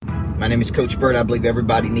My name is Coach Burt. I believe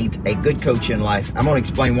everybody needs a good coach in life. I'm going to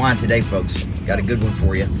explain why today, folks. Got a good one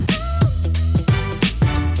for you.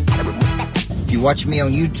 If you watch me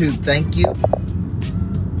on YouTube, thank you.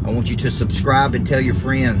 I want you to subscribe and tell your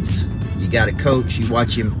friends you got a coach. You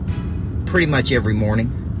watch him pretty much every morning.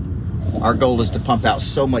 Our goal is to pump out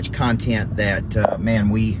so much content that,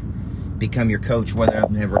 we become your coach, whether I've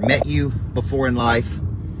never met you before in life.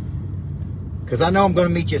 Because I know I'm going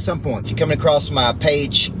to meet you at some point. If you're coming across my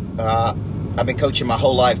page, I've been coaching my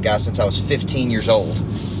whole life, guys, since I was 15 years old.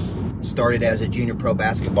 Started as a junior pro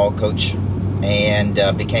basketball coach and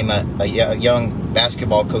became a young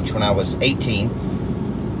basketball coach when I was 18.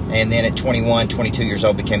 And then at 21, 22 years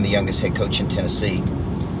old, became the youngest head coach in Tennessee.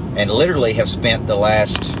 And literally have spent the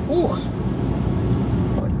last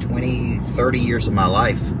 20, 30 years of my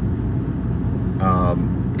life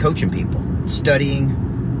coaching people, studying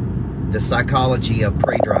the psychology of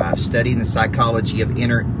prey drive, studying the psychology of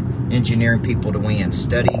engineering people to win,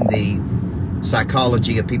 studying the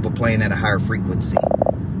psychology of people playing at a higher frequency.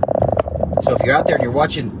 So if you're out there and you're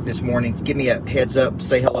watching this morning, give me a heads up,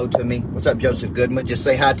 say hello to me. What's up, Joseph Goodman? Just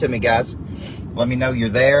say hi to me, guys. Let me know you're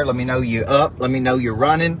there. Let me know you're up. Let me know you're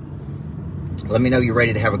running. Let me know you're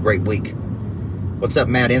ready to have a great week. What's up,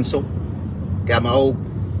 Matt Insel? Got my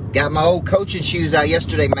old coaching shoes out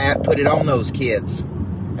yesterday, Matt. Put it on those kids.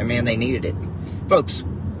 And man, they needed it. Folks,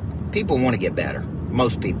 people want to get better.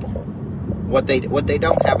 Most people. What they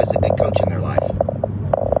don't have is a good coach in their life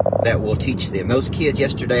that will teach them. Those kids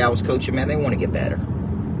yesterday I was coaching, man, they want to get better.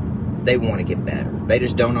 They want to get better. They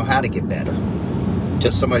just don't know how to get better.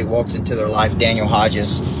 Until somebody walks into their life, Daniel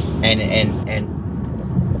Hodges, and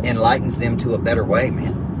enlightens them to a better way,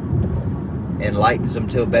 man. Enlightens them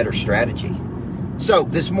to a better strategy. So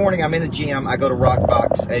this morning I'm in the gym. I go to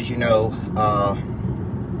Rockbox, as you know,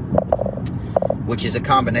 which is a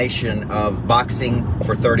combination of boxing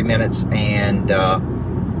for 30 minutes and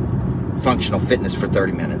functional fitness for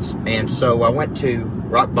 30 minutes. And so I went to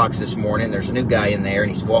Rockbox this morning. There's a new guy in there,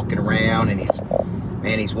 and he's walking around, and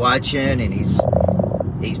he's watching, and he's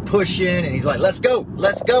pushing, and he's like, let's go.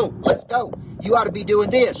 You ought to be doing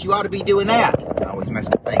this. You ought to be doing that. I always mess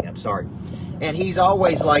the thing up, sorry. And he's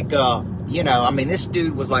always like, this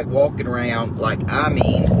dude was like walking around,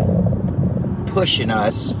 pushing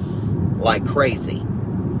us like crazy.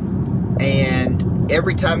 And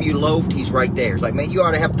every time you loafed, he's right there. It's like, man, you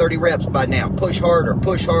ought to have 30 reps by now. Push harder.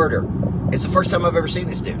 It's the first time I've ever seen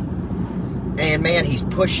this dude. And man, he's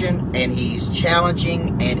pushing and he's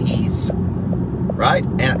challenging and he's right.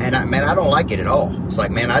 And I don't like it at all. It's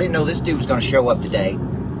like, man, I didn't know this dude was going to show up today,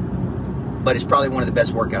 but it's probably one of the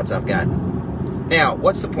best workouts I've gotten. Now,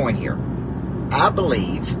 what's the point here? I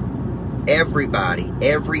believe everybody,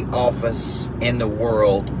 every office in the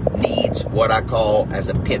world needs what I call as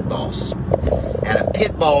a pit boss. And a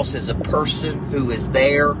pit boss is a person who is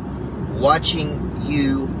there watching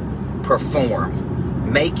you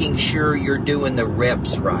perform, making sure you're doing the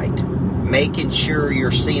reps right, making sure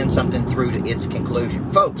you're seeing something through to its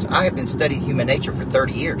conclusion. Folks, I have been studying human nature for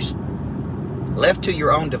 30 years. Left to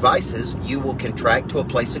your own devices, you will contract to a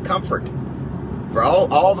place of comfort. For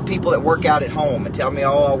all the people that work out at home and tell me,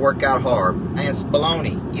 I work out hard, and it's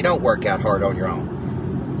baloney. You don't work out hard on your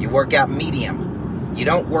own. You work out medium. You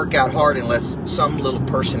don't work out hard unless some little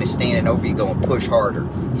person is standing over you going, push harder,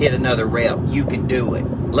 hit another rep. You can do it.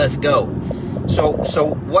 Let's go. So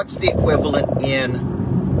what's the equivalent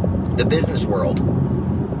in the business world?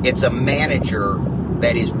 It's a manager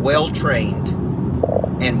that is well trained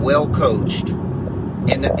and well coached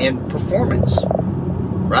in performance.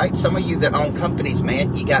 Right? Some of you that own companies,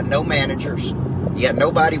 man, you got no managers. You got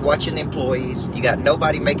nobody watching the employees. You got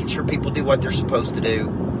nobody making sure people do what they're supposed to do.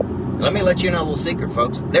 Let me let you know a little secret,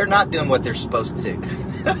 folks. They're not doing what they're supposed to do.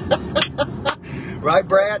 Right,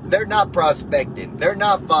 Brad? They're not prospecting. They're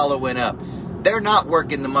not following up. They're not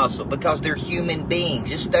working the muscle because they're human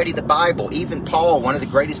beings. Just study the Bible. Even Paul, one of the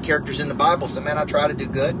greatest characters in the Bible, said, man, I try to do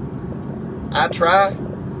good. I try,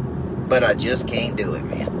 but I just can't do it,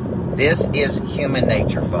 man. This is human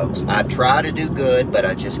nature, folks. I try to do good, but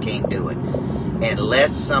I just can't do it.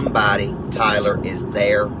 Unless somebody, Tyler, is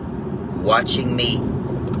there watching me,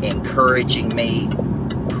 encouraging me,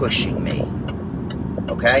 pushing me.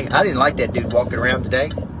 Okay? I didn't like that dude walking around today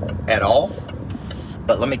at all.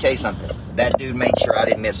 But let me tell you something. That dude made sure I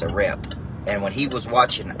didn't miss a rep. And when he was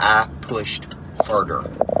watching, I pushed harder.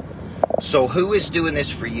 So who is doing this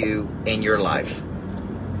for you in your life?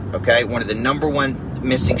 Okay? One of the number one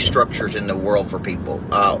missing structures in the world for people.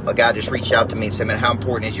 A guy just reached out to me and said, man, how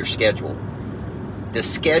important is your schedule? The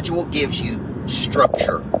schedule gives you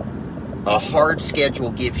structure. A hard schedule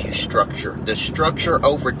gives you structure. The structure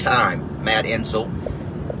over time, Matt Insel,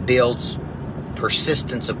 builds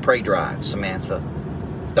persistence of prey drive, Samantha.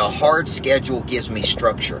 The hard schedule gives me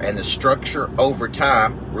structure, and the structure over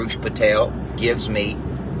time, Roosh Patel, gives me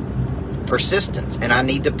persistence. And I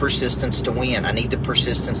need the persistence to win. I need the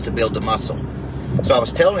persistence to build the muscle. So I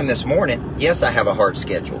was telling him this morning, yes, I have a hard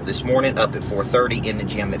schedule. This morning, up at 4:30, in the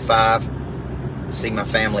gym at 5, see my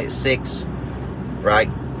family at 6, right?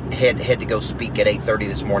 Had to go speak at 8:30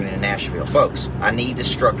 this morning in Nashville. Folks, I need the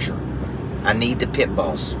structure. I need the pit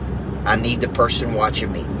boss. I need the person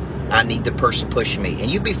watching me. I need the person pushing me.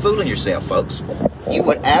 And you'd be fooling yourself, folks. You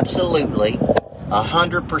would absolutely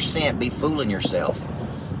 100% be fooling yourself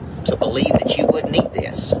to believe that you wouldn't need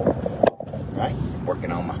this. Right?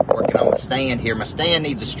 Working on my stand here. My stand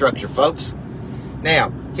needs a structure, folks.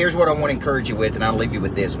 Now, here's what I want to encourage you with, and I'll leave you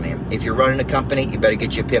with this, man. If you're running a company, you better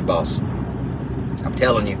get you a pit boss. I'm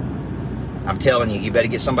telling you, you better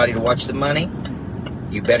get somebody to watch the money.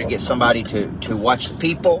 You better get somebody to watch the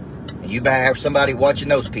people. And you better have somebody watching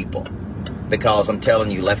those people. Because I'm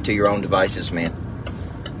telling you, left to your own devices, man,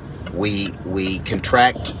 we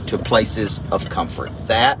contract to places of comfort.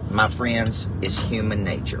 That, my friends, is human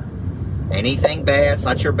nature. Anything bad, it's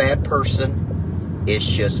not your bad person. It's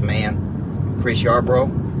just, man, Chris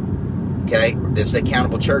Yarbrough, okay? This is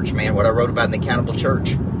Accountable Church, man. What I wrote about in the Accountable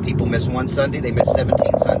Church. People miss one Sunday, they miss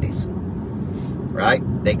 17 Sundays. Right?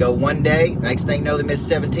 They go one day, next thing you know, they miss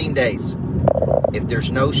 17 days. If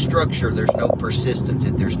there's no structure, there's no persistence.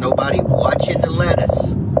 If there's nobody watching the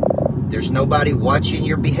lettuce, there's nobody watching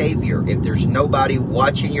your behavior, if there's nobody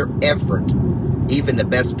watching your effort, even the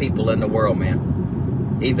best people in the world,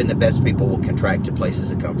 man, even the best people will contract to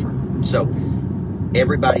places of comfort. So,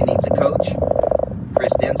 everybody needs a coach,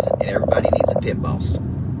 Chris Denson, and everybody needs a pit boss.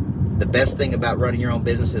 The best thing about running your own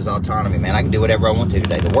business is autonomy, man. I can do whatever I want to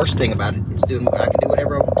today. The worst thing about it is I can do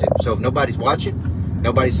whatever I want to. So if nobody's watching,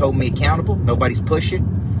 nobody's holding me accountable, nobody's pushing,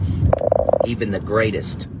 even the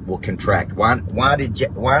greatest will contract. Why did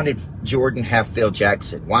Jordan have Phil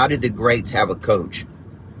Jackson? Why did the greats have a coach?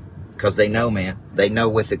 Because they know, man. They know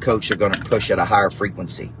with the coach they're going to push at a higher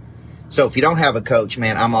frequency. So if you don't have a coach,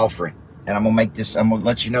 man, I'm offering. And I'm going to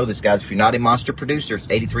let you know this, guys. If you're not a monster producer, it's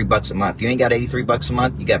 $83 a month. If you ain't got $83 a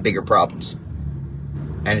month, you got bigger problems.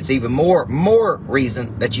 And it's even more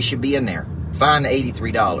reason that you should be in there. Find the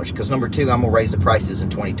 $83. Because number two, I'm going to raise the prices in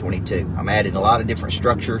 2022. I'm adding a lot of different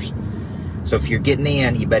structures. So if you're getting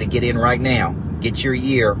in, you better get in right now. Get your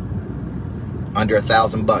year under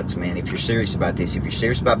 $1,000, man. If you're serious about this, if you're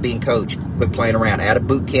serious about being coached, quit playing around. Add a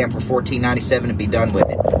boot camp for $14.97 and be done with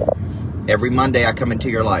it. Every Monday, I come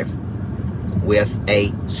into your life with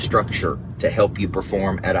a structure to help you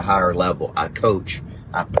perform at a higher level. I coach,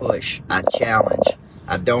 I push, I challenge.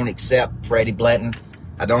 I don't accept Freddie Blanton.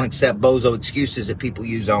 I don't accept bozo excuses that people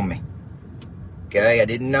use on me. Okay, I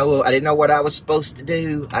didn't know what I was supposed to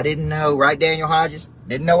do. I didn't know, right, Daniel Hodges?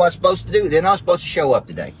 Didn't know what I was supposed to do. Didn't know I was supposed to show up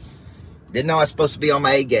today. Didn't know I was supposed to be on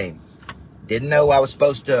my A game. Didn't know I was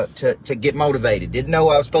supposed to get motivated. Didn't know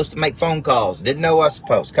I was supposed to make phone calls. Didn't know I was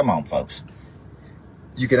supposed. Come on, folks.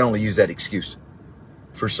 You can only use that excuse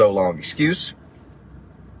for so long. Excuse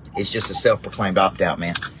is just a self-proclaimed opt-out,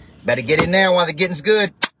 man. Better get in now while the getting's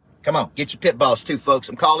good. Come on, get your pit boss too, folks.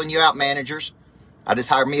 I'm calling you out, managers. I just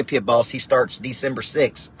hired me a pit boss. He starts December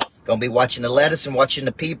 6th. Gonna be watching the lettuce and watching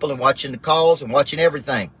the people and watching the calls and watching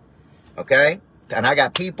everything. Okay? And I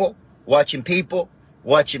got people watching people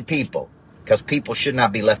watching people. Because people should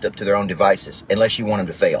not be left up to their own devices unless you want them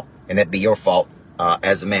to fail. And that'd be your fault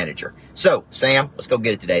as a manager. So, Sam, let's go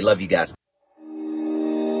get it today. Love you guys.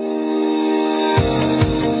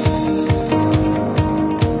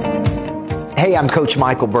 Hey, I'm Coach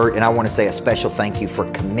Michael Burt, and I want to say a special thank you for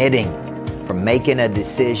committing, for making a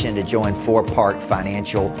decision to join 4Part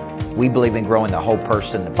Financial. We believe in growing the whole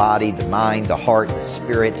person, the body, the mind, the heart, the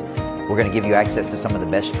spirit. We're going to give you access to some of the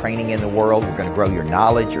best training in the world. We're going to grow your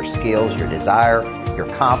knowledge, your skills, your desire, your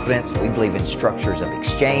confidence. We believe in structures of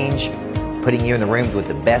exchange, putting you in the rooms with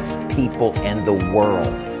the best people in the world.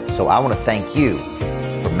 So I want to thank you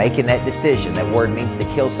for making that decision. That word means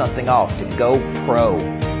to kill something off, to go pro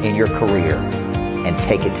in your career and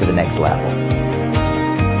take it to the next level.